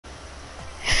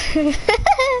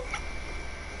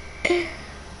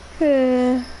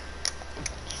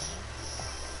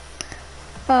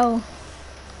Oh.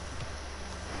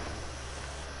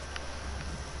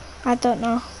 I don't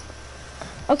know.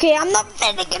 Okay, I'm not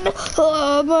very good.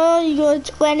 Oh my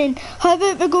god, Lennon. How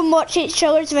about we go and watch each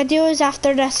other's videos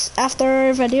after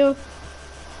our video?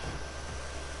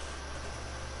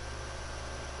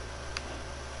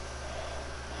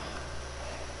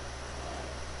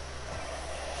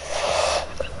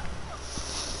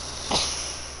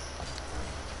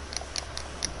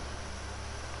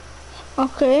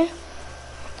 Okay.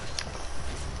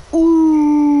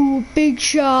 Ooh, big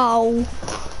show.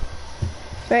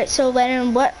 Right, so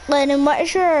Lennon, what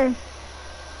is your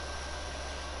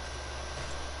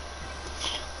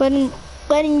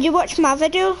Lennon, you watch my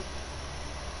video?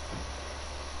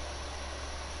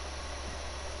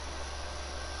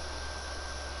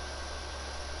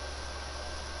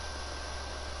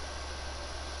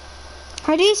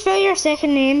 How do you spell your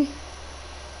second name?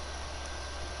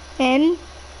 M.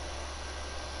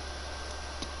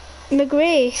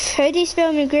 McGrath. How do you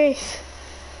spell McGrath?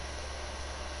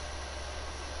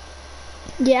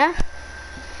 Yeah.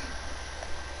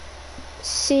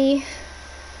 C.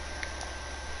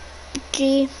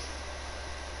 G.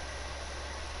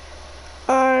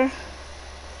 R.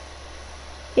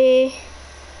 A.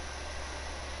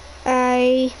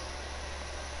 I.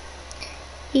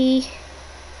 E.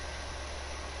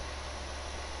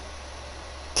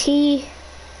 T.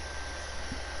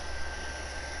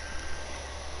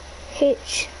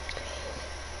 H.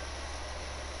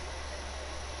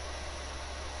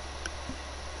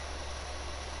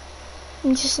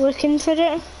 I'm just looking for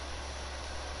it.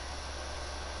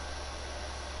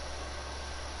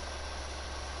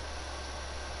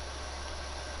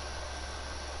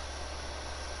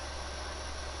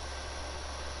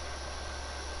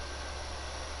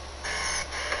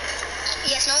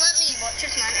 Yes, no, let me watch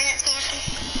it, man. Internet's not working.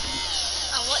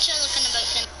 I'll watch it in about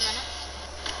 10 minutes.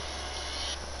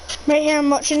 Right here,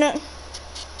 I'm watching it.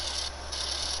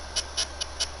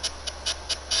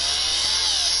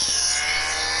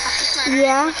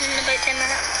 Yeah. In about 10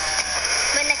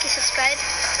 minutes. But Nikki, subscribe.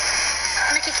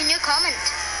 Nikki, can you comment?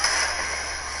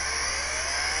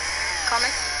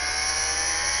 Comment.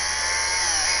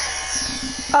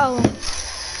 Oh.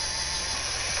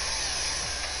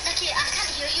 Nikki, I can't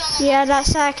hear you on the Yeah,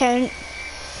 that's the account.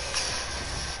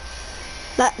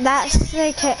 That's the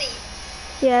account.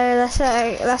 Yeah, that's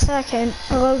the account.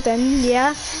 Logged in.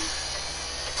 Yeah.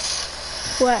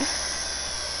 What?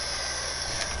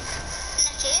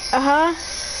 Guess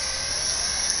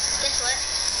what?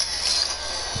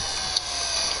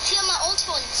 See on my old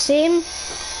phone? Same.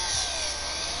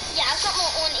 Yeah, I've got my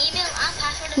own email and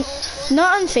password on my old phone.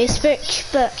 Not on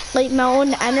Facebook, but like my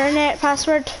own internet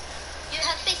password. You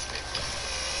have Facebook?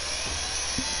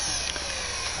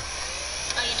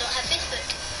 Oh, you don't have Facebook?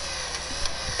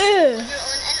 Ooh. Your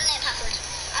own internet password?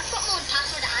 I've got my own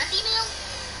password and email.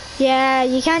 Yeah,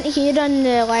 you can't hear on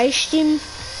the live stream.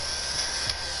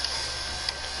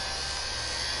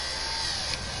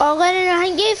 Oh, Lennon, I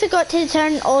think you forgot to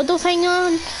turn auto thing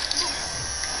on.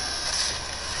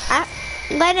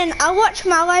 Lennon, I watch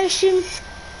my live stream.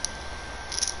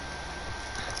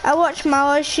 I'm going to watch my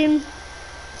live stream.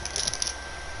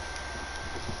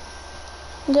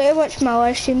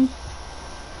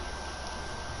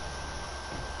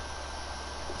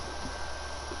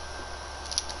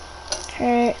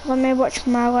 Alright, let me watch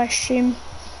my live stream.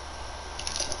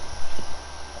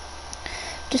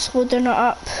 Just loading it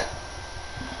up.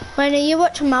 When are you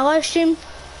watching my live stream?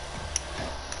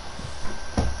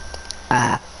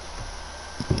 Right.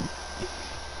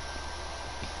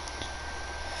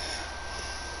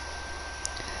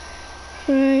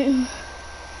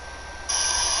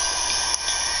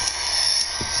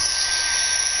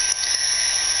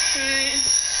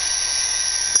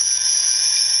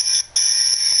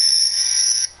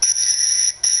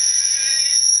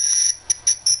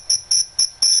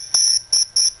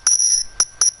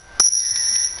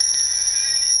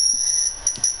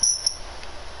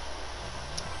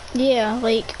 Yeah,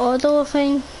 like auto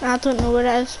thing. I don't know what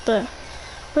it is, but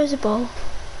where's the ball?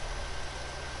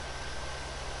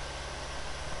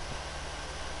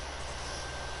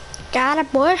 Got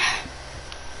it, boy.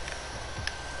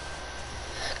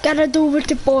 Gotta do with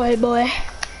the boy.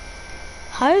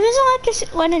 How was I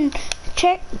just went and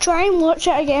try and watch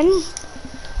it again?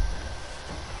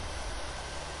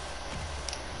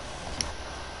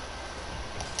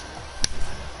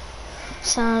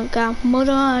 So got mud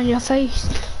on your face.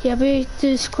 You big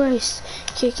disgrace,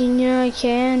 kicking your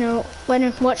can out.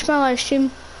 When watch my live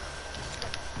stream.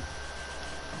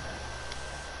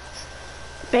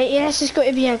 Right, yeah, this has got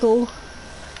to be a goal.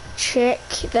 Check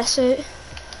this out.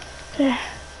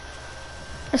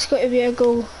 It's got to be a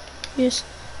goal. Yes.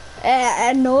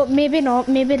 No, maybe not.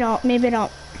 Right,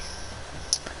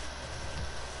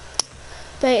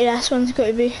 this one's got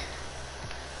to be.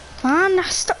 Man,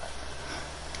 that's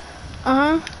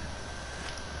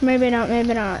maybe not.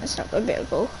 It's not going to be a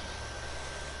goal.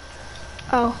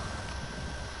 Oh.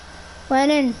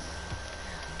 Lennon.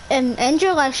 End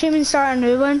your live stream and start a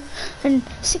new one, and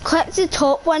click the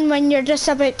top one when you're just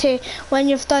about to, when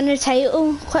you've done the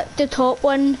title. Click the top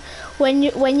one when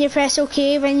you press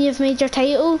OK when you've made your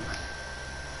title.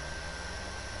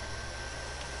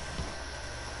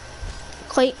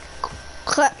 Click,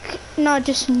 no,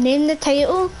 just name the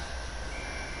title.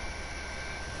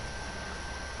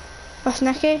 With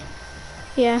Nikki,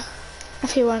 yeah,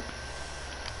 if you want.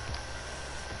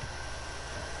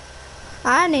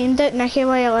 I named it Nikki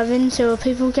Y11 so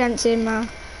people can't say my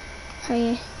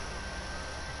hey.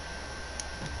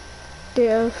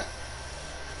 Date.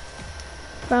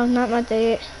 Well, not my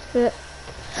date, but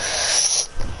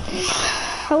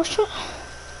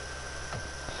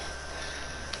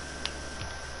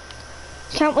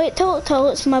can't wait till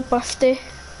it's my birthday.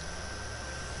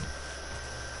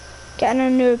 Getting a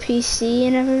new PC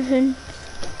and everything.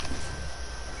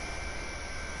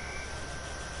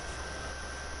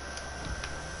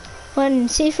 One,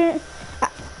 see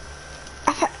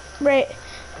right,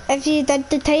 if you did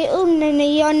the title and then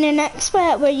you on the next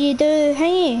bit where you do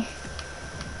thingy,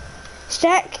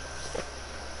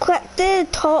 click the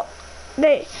top,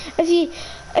 right, if you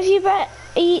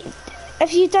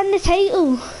done the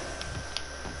title,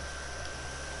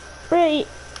 right,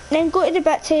 then go to the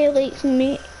bit to like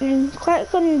me, and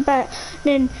click on the bit,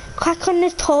 then click on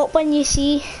the top when you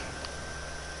see.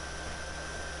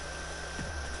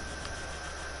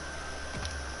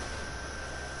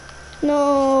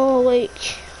 No,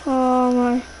 like, oh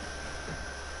my.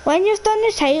 When you've done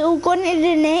the title, go into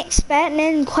the next bit and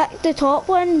then click the top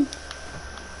one.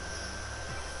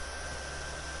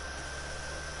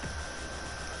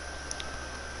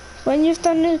 When you've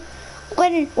done the,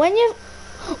 when you've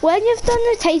done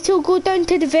the title, go down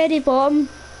to the very bottom.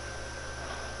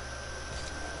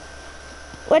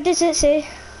 What does it say?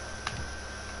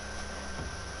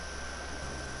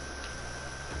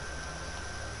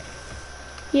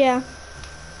 Yeah.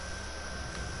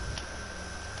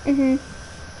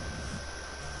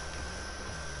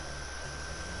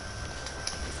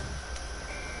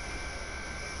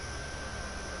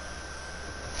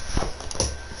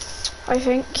 I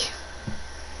think.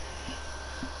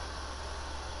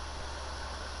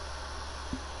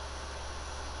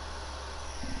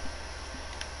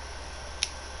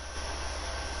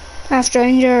 I've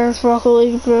joined your Rocket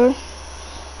League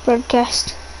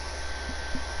broadcast.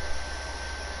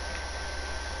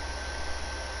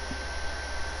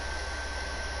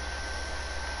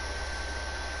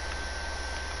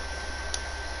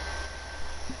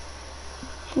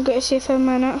 I'm going to see for a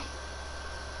minute.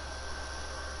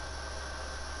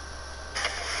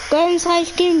 Lennon's live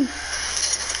stream.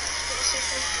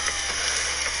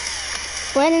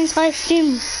 Lennon's live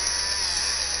stream.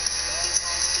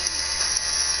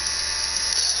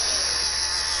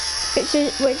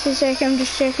 Wait a sec, I'm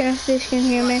just checking if this can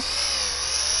hear me.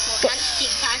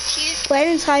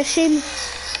 Lennon's live stream.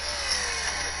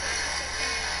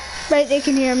 Right, they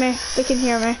can hear me.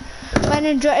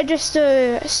 Lennon, do you want to just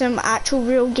do some actual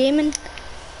real gaming?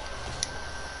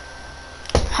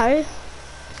 How?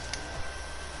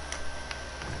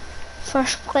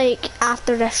 First, like,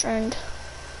 after this round.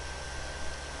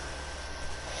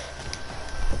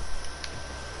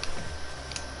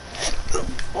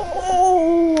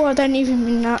 Oh, I didn't even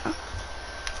mean that.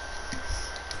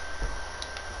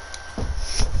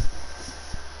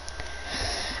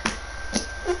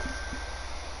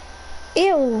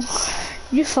 Ew,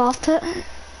 you felt it.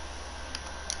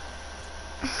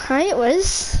 Hi, it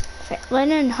was.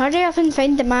 Lennon, hurry up and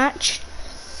find the match.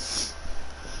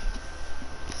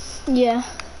 Yeah.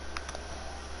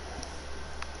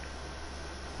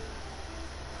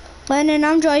 Lennon,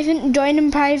 I'm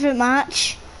joining private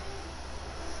match.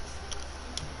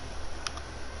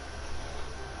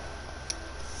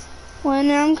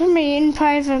 Lennon, I'm coming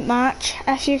private match.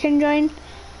 If you can join.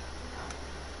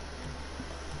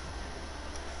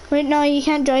 Wait, no, you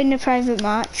can't join the private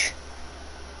match.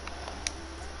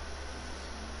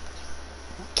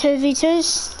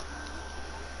 2v2s?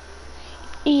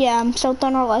 Yeah, I'm still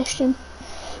done our live stream.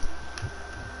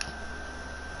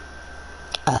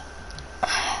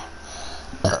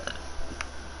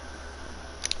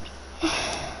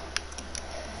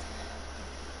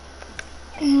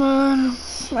 Man,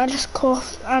 I just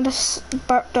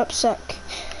burped up sick.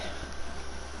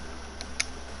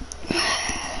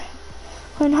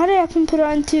 And hurry up and put it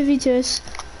on 2v2s.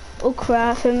 Oh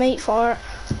crap, it might fart.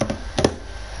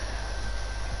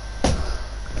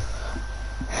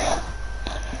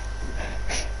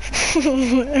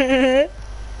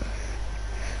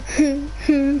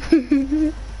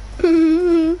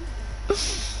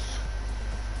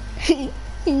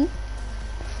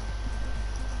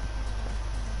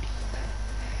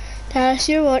 Tash,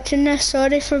 you're watching this.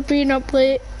 Sorry for being up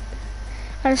late.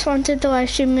 I just wanted to live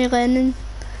stream my Lennon.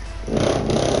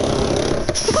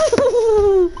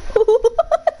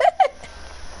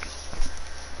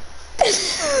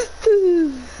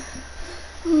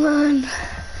 Man.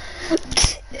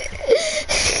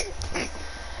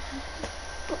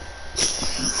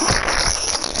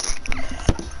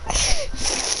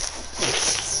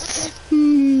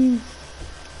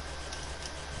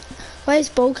 Why is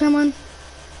Bo come on?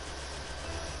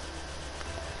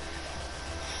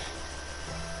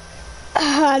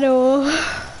 I know.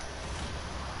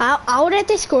 I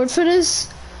already scored for us.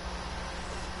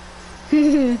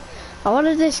 I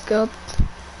already scored.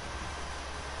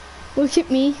 Look at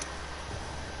me.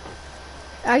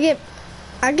 I get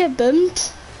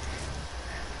boomed.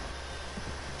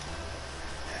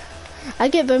 I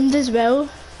get boomed as well.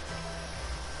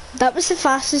 That was the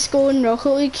fastest goal in Rocket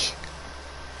League.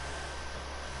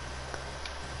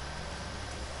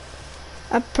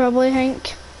 I probably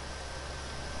think.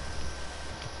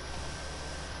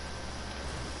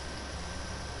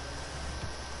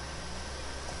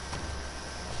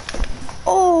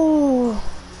 Oh!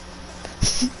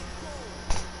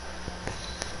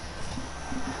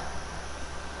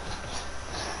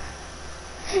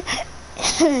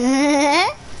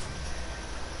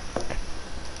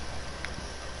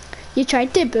 You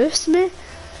tried to boost me,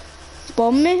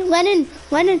 bomb me, Lennon,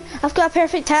 I've got a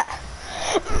perfect hit.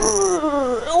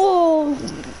 Oh!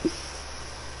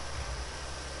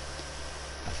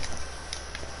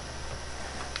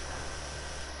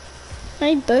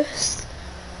 I boost.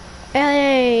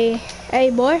 Hey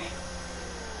boy.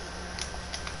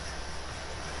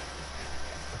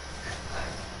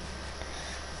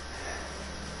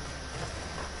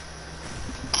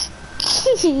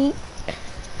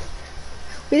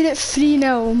 We did it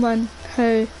 3-0, man.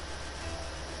 How?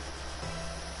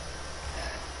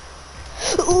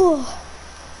 Oh!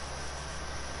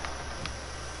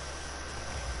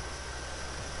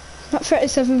 Not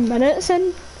 37 minutes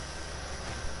in.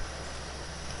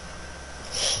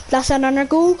 That's another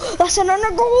goal. That's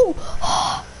another goal.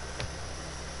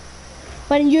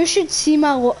 When you should see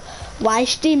my live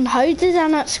stream. How did I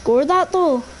not score that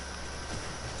though?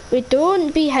 We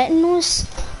don't be hitting those.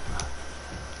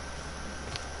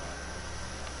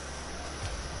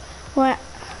 What?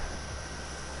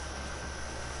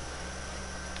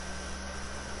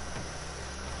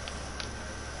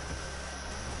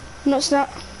 No, it's not.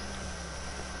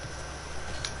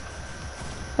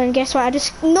 And guess what? I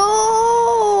just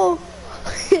no.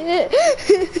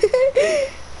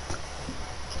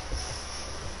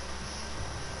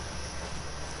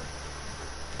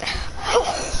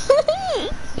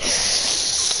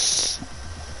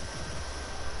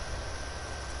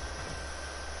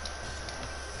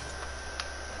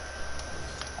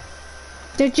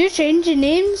 Did you change your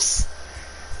names?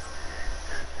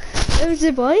 It was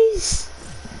the boys.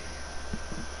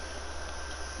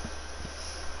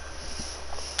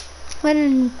 Went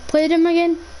and played them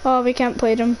again. Oh, we can't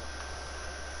play them.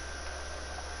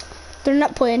 They're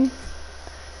not playing.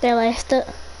 They left it.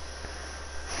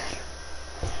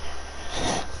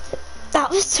 That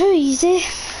was too easy.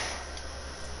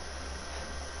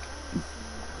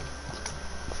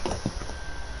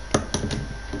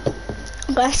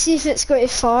 Let's see if it's going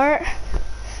to fart.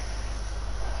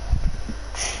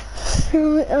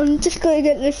 I'm just going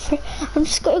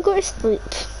to go to sleep.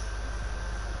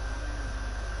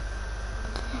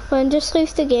 Well, just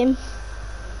leave the game.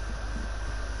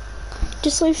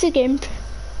 Just leave the game.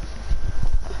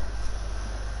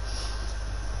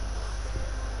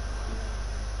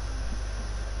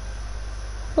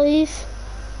 Leave.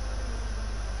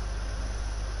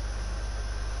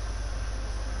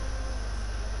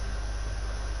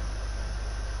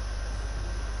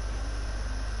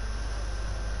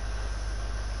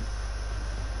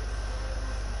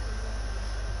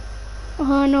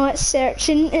 Oh no, it's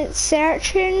searching, it's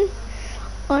searching.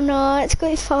 Oh no, it's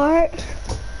going to fart.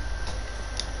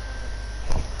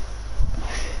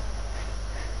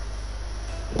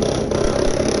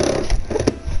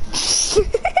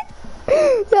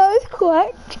 That was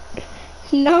quick.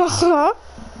 No.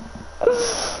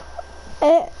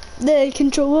 The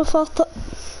controller felt it.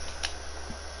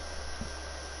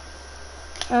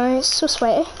 Oh, it's so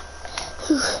sweaty.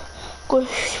 Go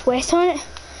sweat on it.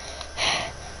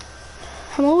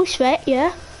 I'm all sweat,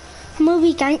 yeah. I'm a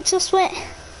wee gangster sweat.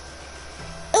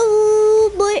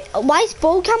 Oh boy, why is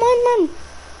ball come on, man?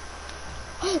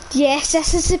 Yes,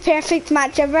 this is the perfect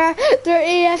match ever. They're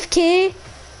AFK.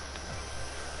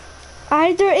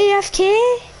 They're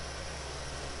AFK.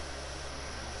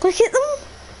 Look at them.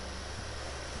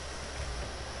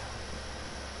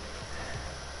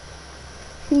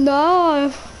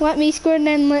 No, let me score and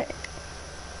then let.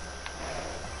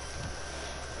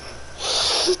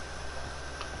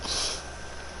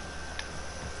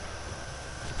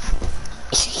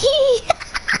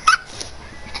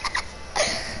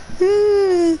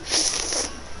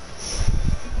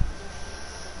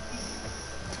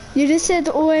 You just said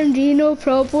OMG, no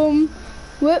problem.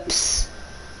 Whoops.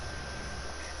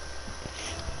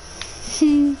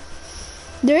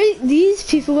 These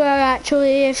people are actually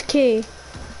AFK.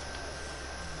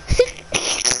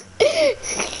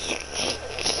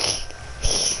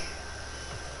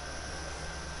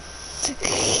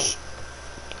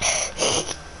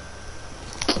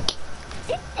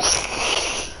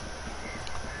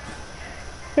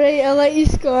 Right, I'll let you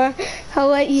score. I'll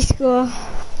let you score.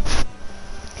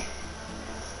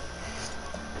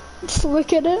 Just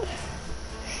look at it.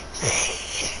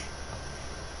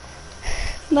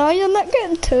 No, you're not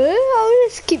getting two. I'll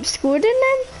just keep scoring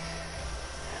then.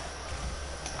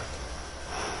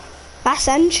 That's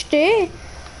in straight.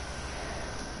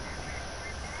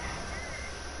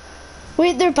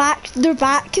 Wait, they're back. They're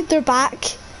back. They're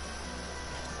back.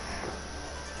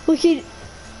 Look at it.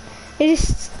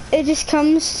 It just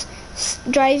comes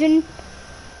driving.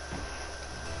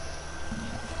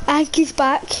 I think he's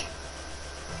back.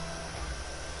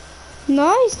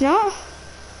 No, he's not.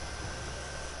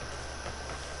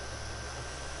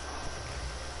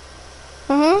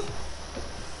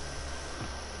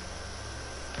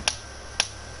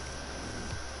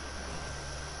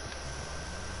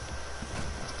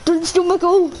 Don't steal my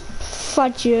goal.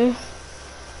 Fudge you.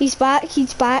 He's back.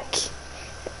 He's back.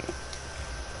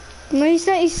 No, he's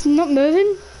not. He's not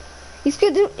moving. He's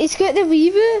got the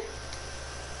reboot.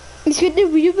 He's got the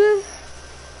reboot.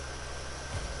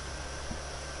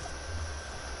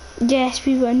 Yes,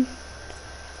 we won.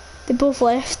 They both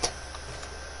left.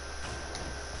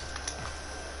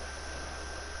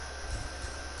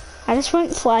 I just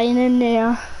went flying in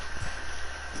there.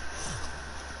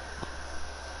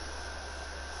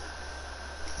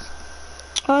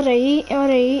 Alright,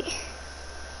 alright.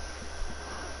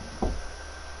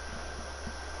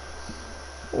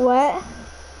 What?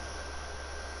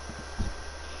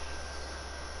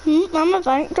 I'm a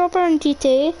bank robber in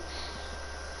GTA.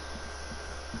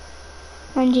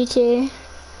 On GTA.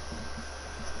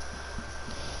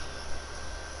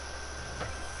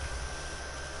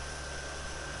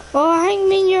 Oh, I think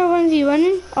me and you're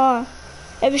 1v1. Oh,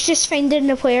 it was just finding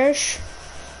the players.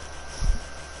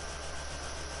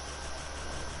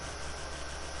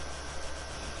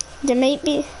 There might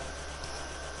be.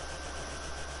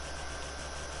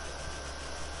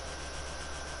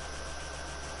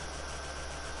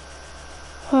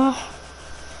 Oh.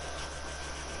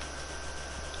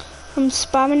 I'm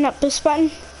spamming that boost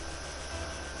button.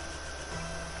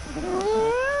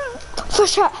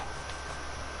 First shot.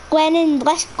 Lennon,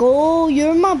 let's go.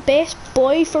 You're my best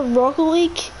boy for Rocket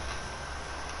League.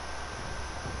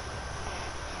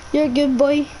 You're a good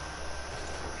boy.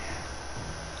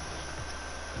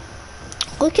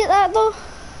 Look at that though.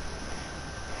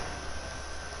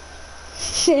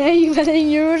 Yeah,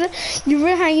 you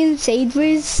were hanging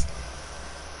sideways.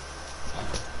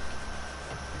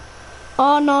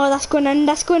 Oh no, that's going in,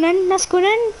 that's going in, that's going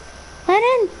in.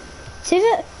 Lennon, save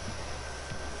it.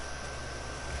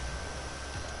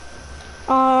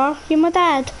 Oh, you're my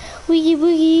dad. Boogie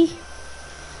boogie.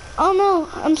 Oh no,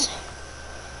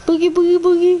 boogie boogie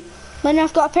boogie. Lennon,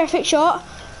 I've got a perfect shot.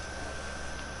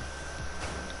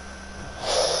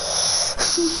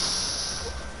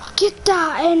 Get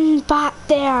that in back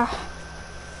there.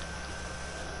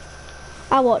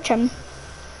 I'll watch him.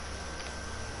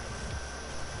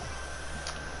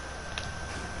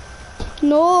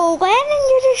 No, Lennon,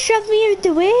 you just shoved me out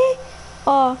the way.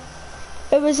 Oh,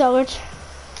 it was Allard.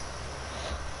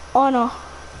 Oh no.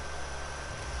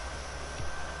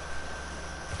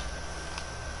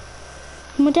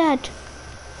 My dad.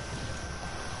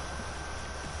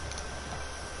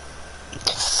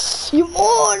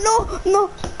 Oh no, no,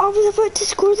 I was about to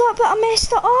score that, but I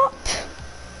messed it up.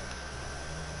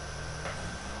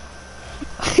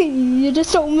 You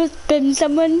just almost bimmed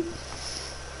someone.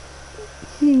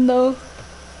 No.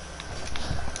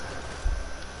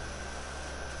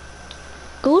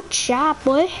 Good shot,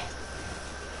 boy.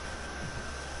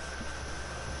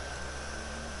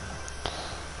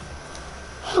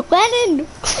 Lennon!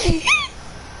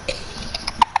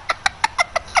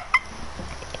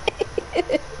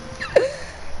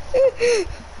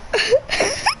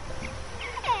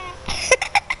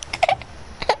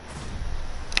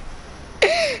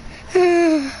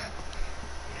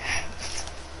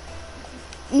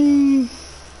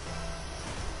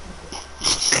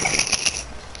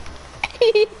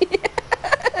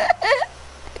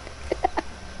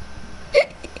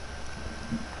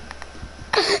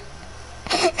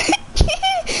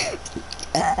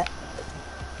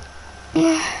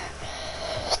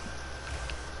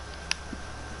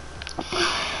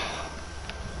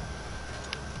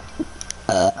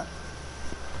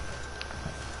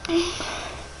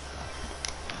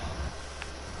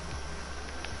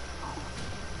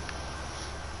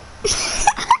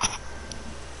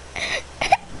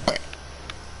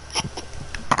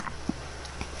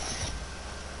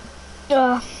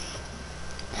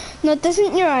 No,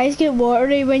 doesn't your eyes get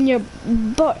watery when you're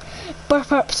burp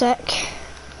up sick?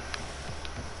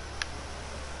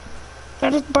 I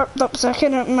just burped up sick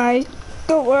and my eyes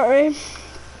got watery.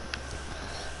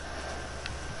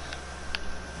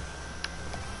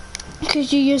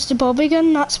 Because you used the bobby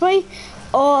gun, that's why.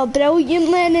 Oh, brilliant,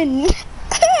 Lennon.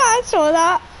 I saw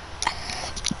that.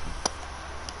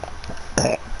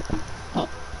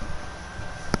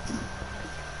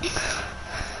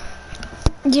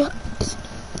 Yeah.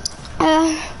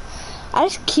 I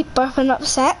just keep burping up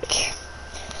sick.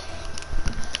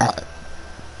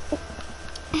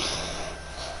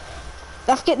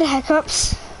 I've got the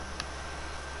hiccups.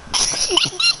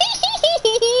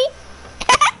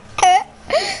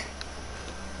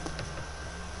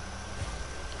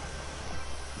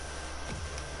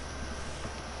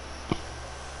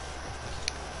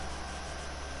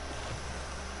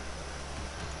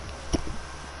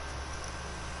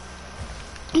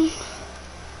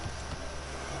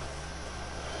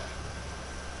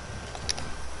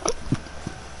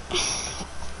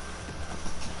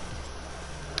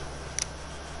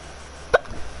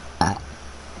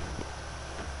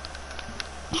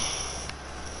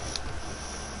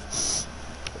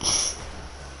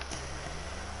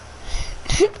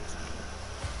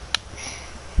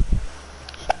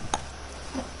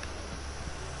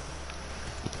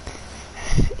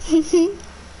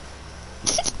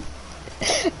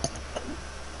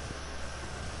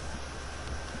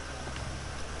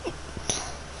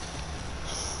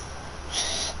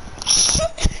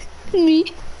 Me.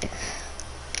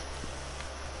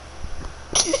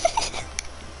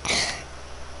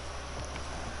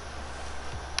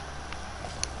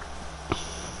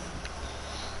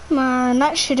 Man,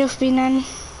 that should have been in.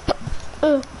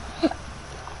 Oh.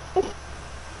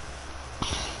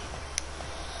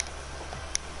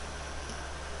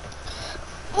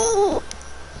 Oh.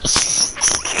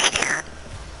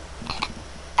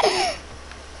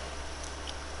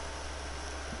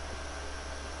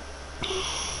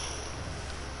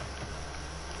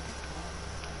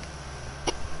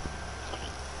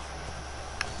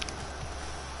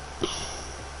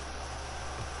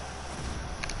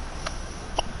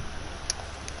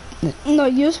 No,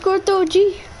 you scored though,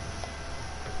 G.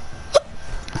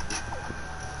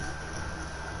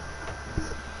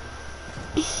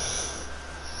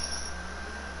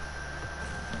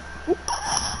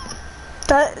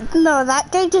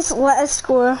 That guy just let us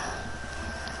score.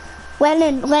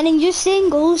 Lennon, you saying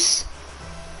goals?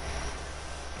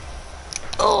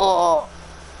 Oh,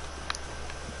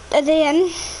 are they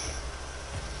in?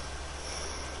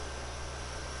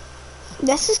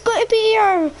 This is going to be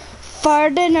our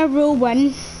third in a row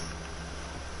win.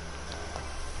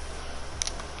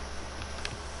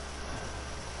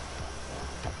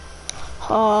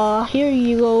 Oh, here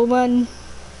you go, man.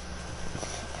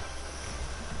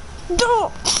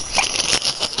 Don't.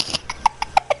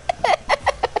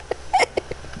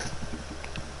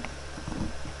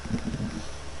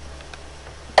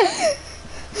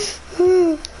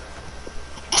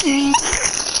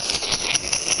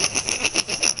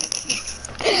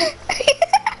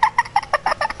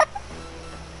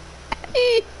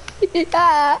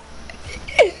 Yeah.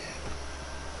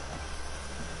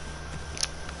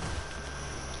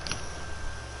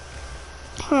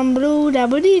 I'm blue,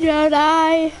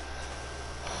 die.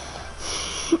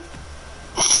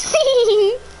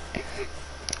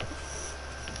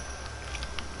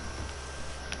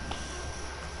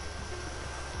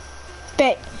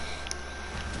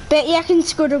 Bet you I can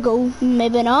score a goal,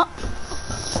 maybe not.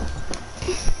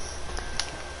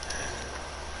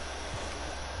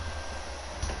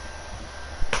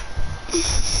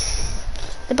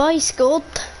 The boy scored.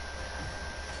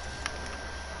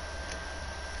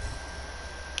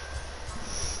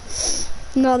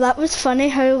 No, that was funny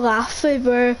how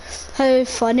how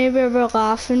funny we were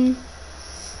laughing.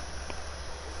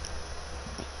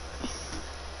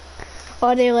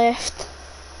 Oh, they left.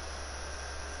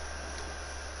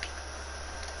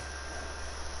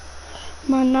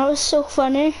 Man, that was so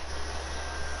funny.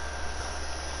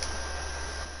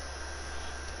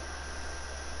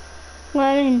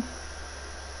 Lennon,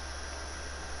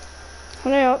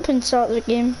 hurry up and start the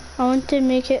game. I want to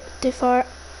make it too far.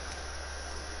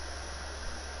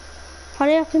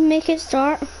 Hurry up and make it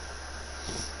start.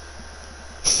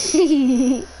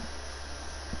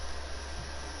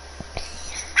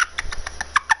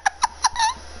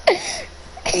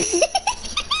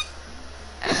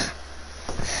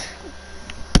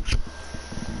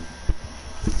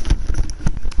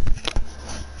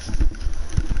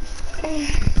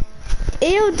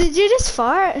 Ew, did you just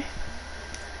fart?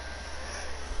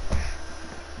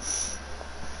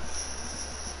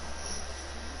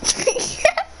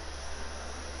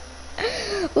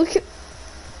 Look at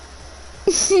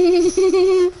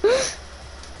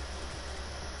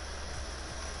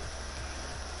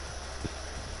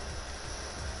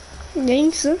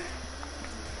Thanks.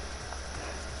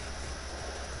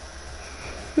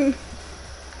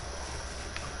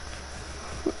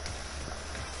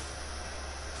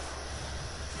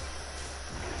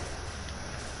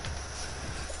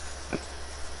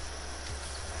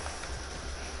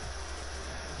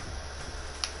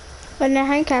 When I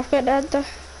think I've got that though.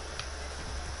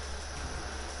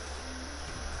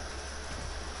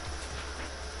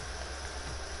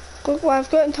 Look what I've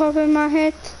got on top of my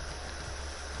head.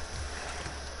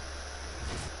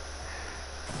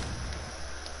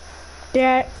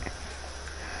 There.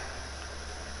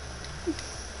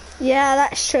 Yeah,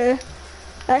 that's true.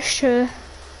 That's true.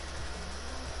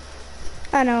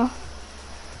 I know.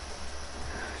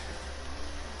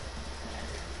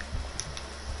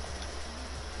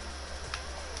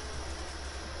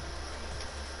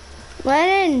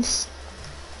 Lennon's.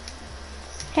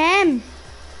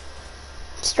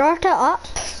 Start it up.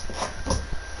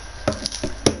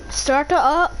 Start it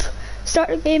up. Start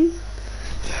the game.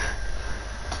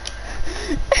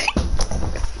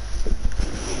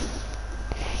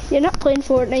 You're not playing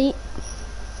Fortnite.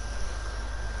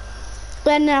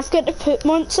 Then I've got the poop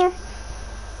monster.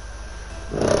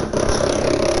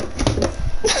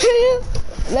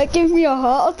 That gave me a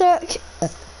heart attack.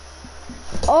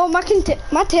 Oh, my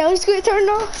telly's got turned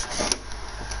off.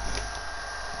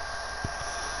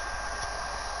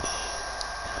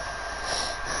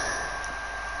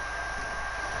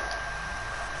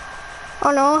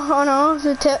 Oh no,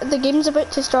 the game's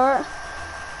about to start.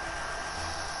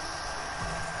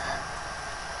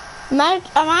 Am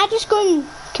I just going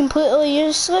completely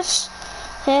useless?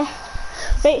 Yeah.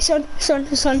 Right, son.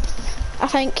 I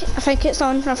think it's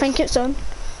on. I think it's on.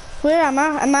 Where am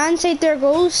I? Am I inside their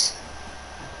goals?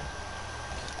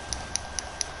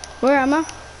 Where am I?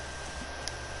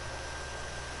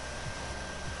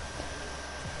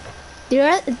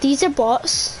 These are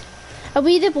bots. Are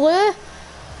we the blue?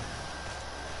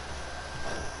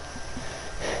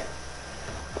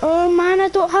 Oh man, I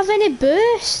don't have any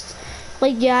boost.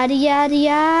 Like yaddy yaddy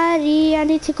yaddy. I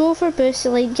need to go for boost.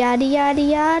 Like yaddy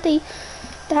yaddy yaddy.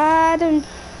 Dad.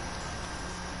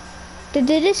 Did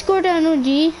they just score the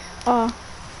NOG? Oh.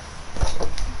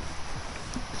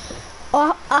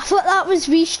 Oh, I thought that was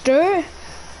wee Stuart.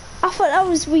 I thought that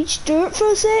was wee Stuart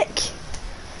for a sec.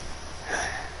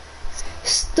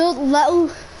 Still little.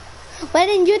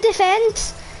 Lennon, you defend.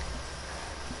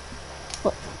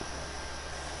 What?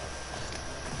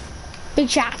 Big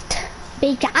shot.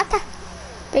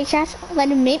 Let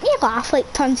him make me laugh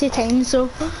like tons of times, so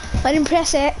let him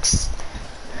press X.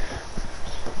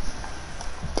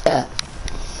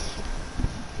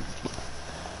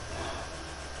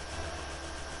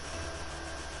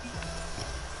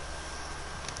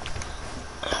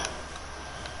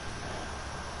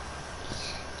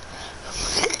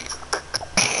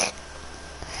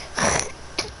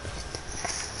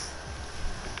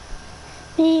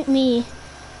 Meet me.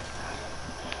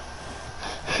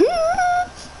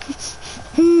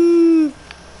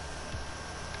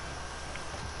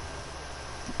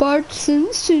 Bart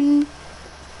Simpson.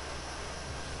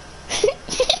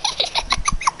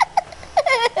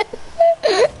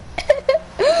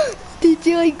 Did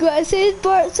you like what I said,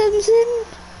 Bart Simpson?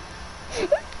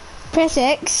 Press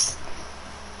X.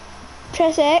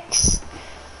 Press X.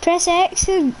 Press X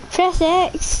and press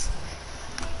X.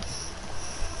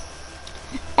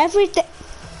 Every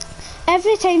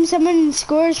time someone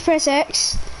scores, press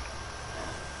X.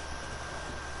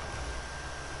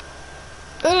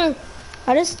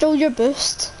 I just stole your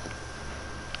boost.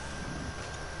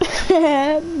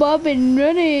 Bob and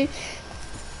Ronnie.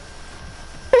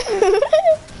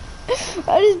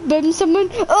 I just bummed someone.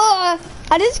 Oh,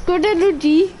 I just scored an OG.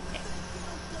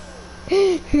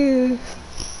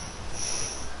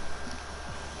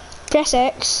 Press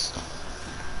X.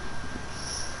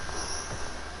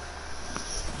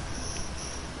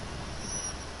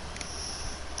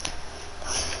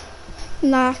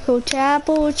 Narco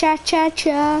chabo cha cha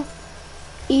cha.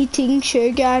 Eating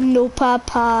sugar, no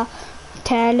papa.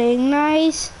 Telling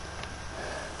lies.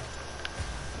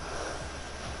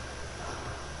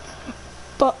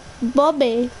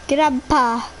 Bobby,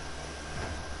 grandpa.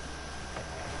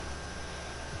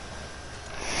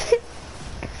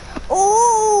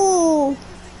 Oh!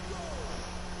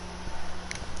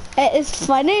 It is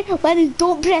funny when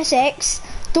don't press X.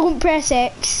 Don't press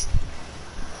X.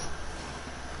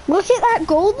 Look at that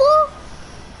goal though.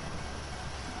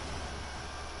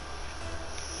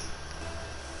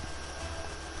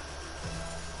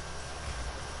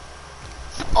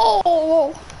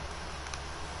 Oh!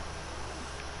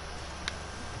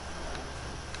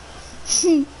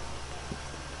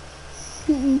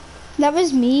 That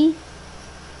was me.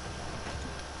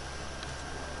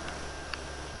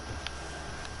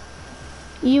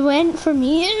 You went for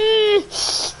me.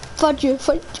 Fudge you,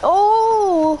 fudge.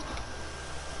 Oh!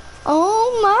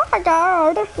 Oh my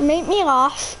god. Make me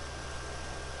laugh.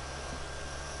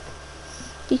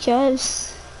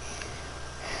 Because...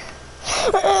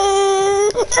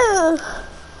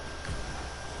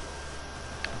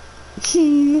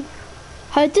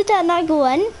 How did that not go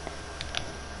in?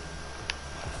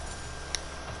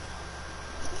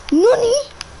 Nani?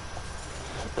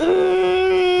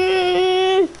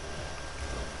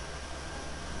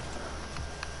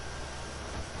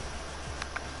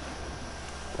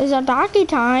 It's a doggy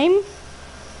time.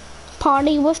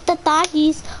 Party with the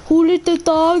doggies. Who let the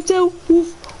dogs out?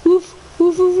 Woof, woof,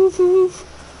 woof, woof, woof, woof.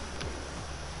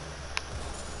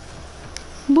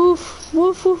 Woof,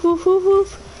 woof, woof, woof, woof,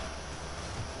 woof.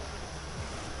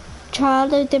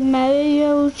 Charlie the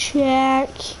Mario check.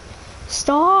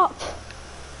 Stop.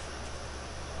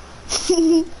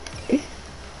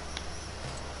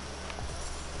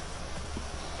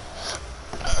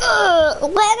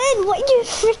 Lennon, what are you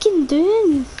freaking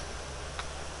doing?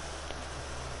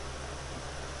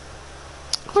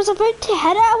 I was about to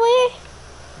head it away.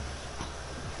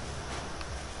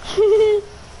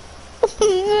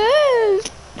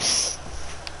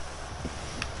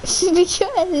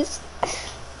 Because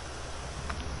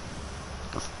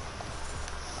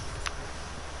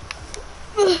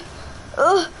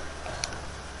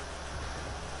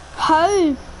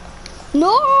how?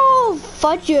 No,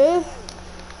 fudge you.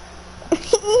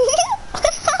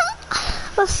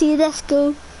 I see this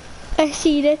go. I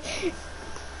see this.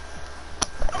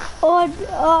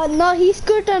 Oh no, he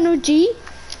scored an OG.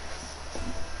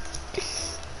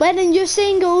 When you're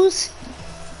saying goals,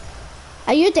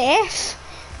 are you deaf?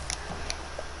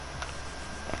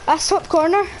 That's top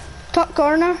corner. Top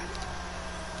corner.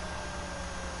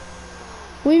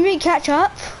 We may catch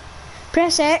up.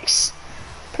 Press X.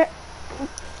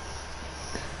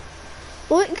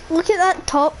 Look at that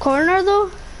top corner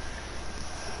though.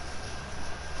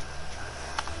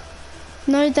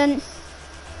 No, it didn't.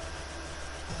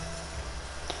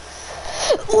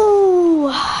 Ooh,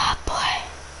 boy.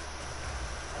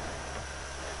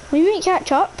 We might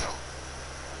catch up.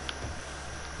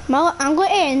 I'm going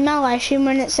to end my live stream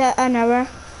when it's at an hour.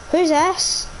 Who's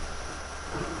this?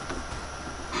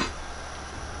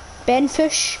 Ben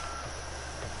Fish.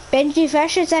 Benji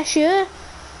Fish, is this you?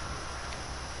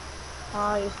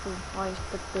 It's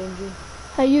Benji.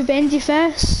 Are you Benji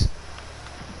Fish?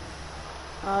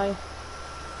 Aye.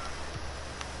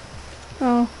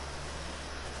 Oh.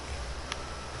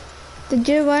 Did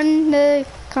you win the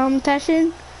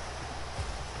competition?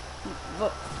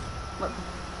 What?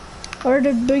 Or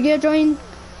did Booger join?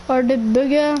 Or did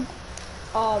Booger?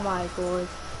 Oh my god.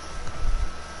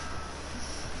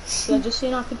 So I'm just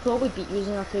saying I could probably beat you in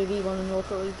a 2v1 in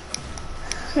Rocket League.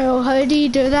 Well, how do you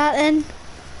do that then?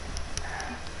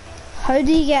 How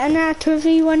do you get in a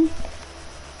 2v1?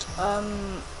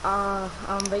 I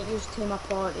invite you to my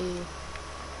party.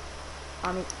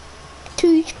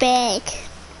 Douchebag.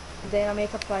 Then I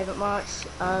make a private match.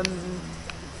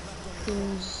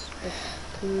 Teams with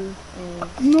 2.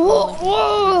 No!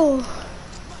 Whoa!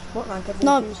 What rank are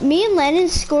No, choose? me and Lennon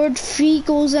scored 3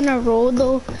 goals in a row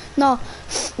though. No,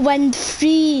 won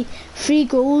 3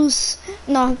 goals.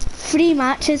 No, 3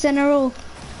 matches in a row.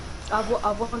 I've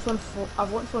once won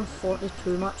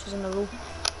 42 matches in a row.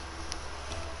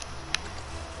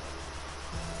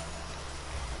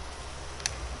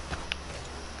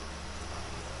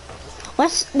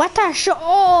 What a shot!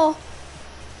 Oh,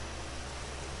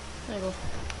 There you go.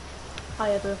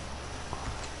 Hi, I do.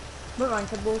 What rank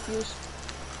did both use?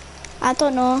 I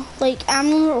don't know. Like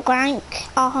I'm rank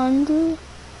 100.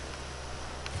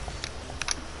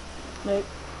 Nope.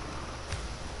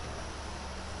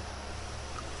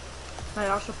 Right,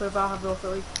 that's the proof I have both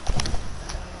really.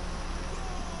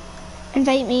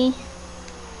 Invite me.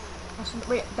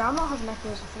 Wait, did I not have Nicky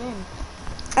as a friend?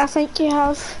 I think you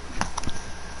have.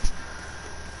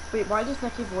 Wait, why does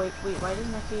Nicky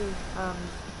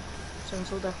sound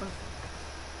so different?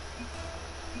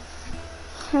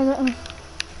 I don't know.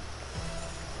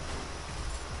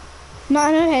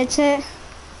 Not on a headset.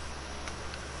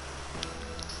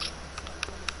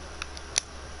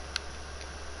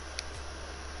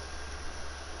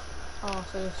 Oh,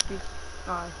 so the speed.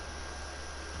 Aye.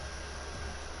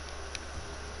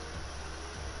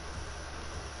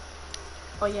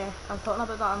 Oh yeah, I'm talking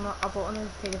about that. I bought a new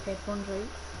pair of headphones, right?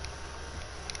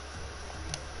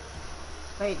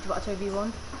 Right, do you want a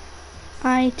 2v1?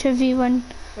 Aye, 2v1.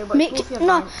 Wait, what's both your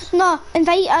ranks? No,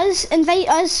 invite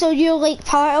us so you're like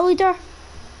party leader.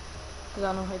 Because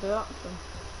I know how to do that. So.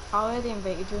 I already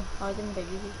invited you. Oh,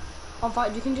 in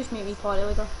fact, you can just make me party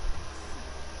leader.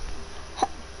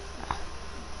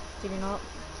 Did you not?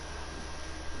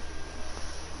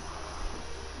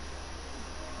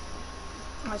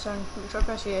 That's fine. Try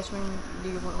press yes when do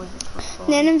you want to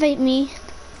Then invite me.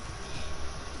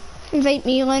 Invite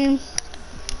me, Lennon.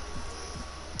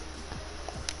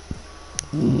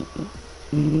 My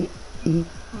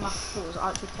throat was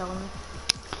actually killing me.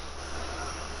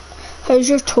 How's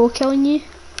your toe killing you?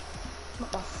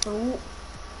 Not my throat.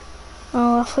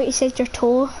 Oh, I thought you said your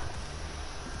toe.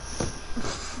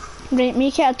 Right,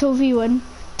 make it a 2v1.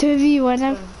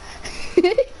 2v1.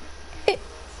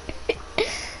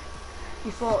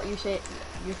 You said.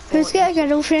 Who's got a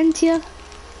girlfriend here?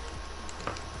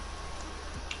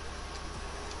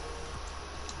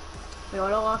 Wait, all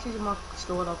the lasses in my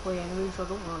store are playing anyway, so I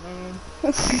don't want them.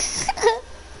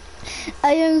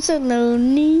 I am so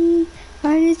lonely.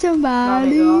 I need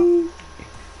somebody. Oh,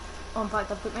 in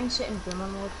fact, I put mine set in boomer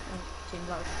mode and change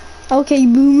that. Okay,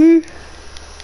 boomer.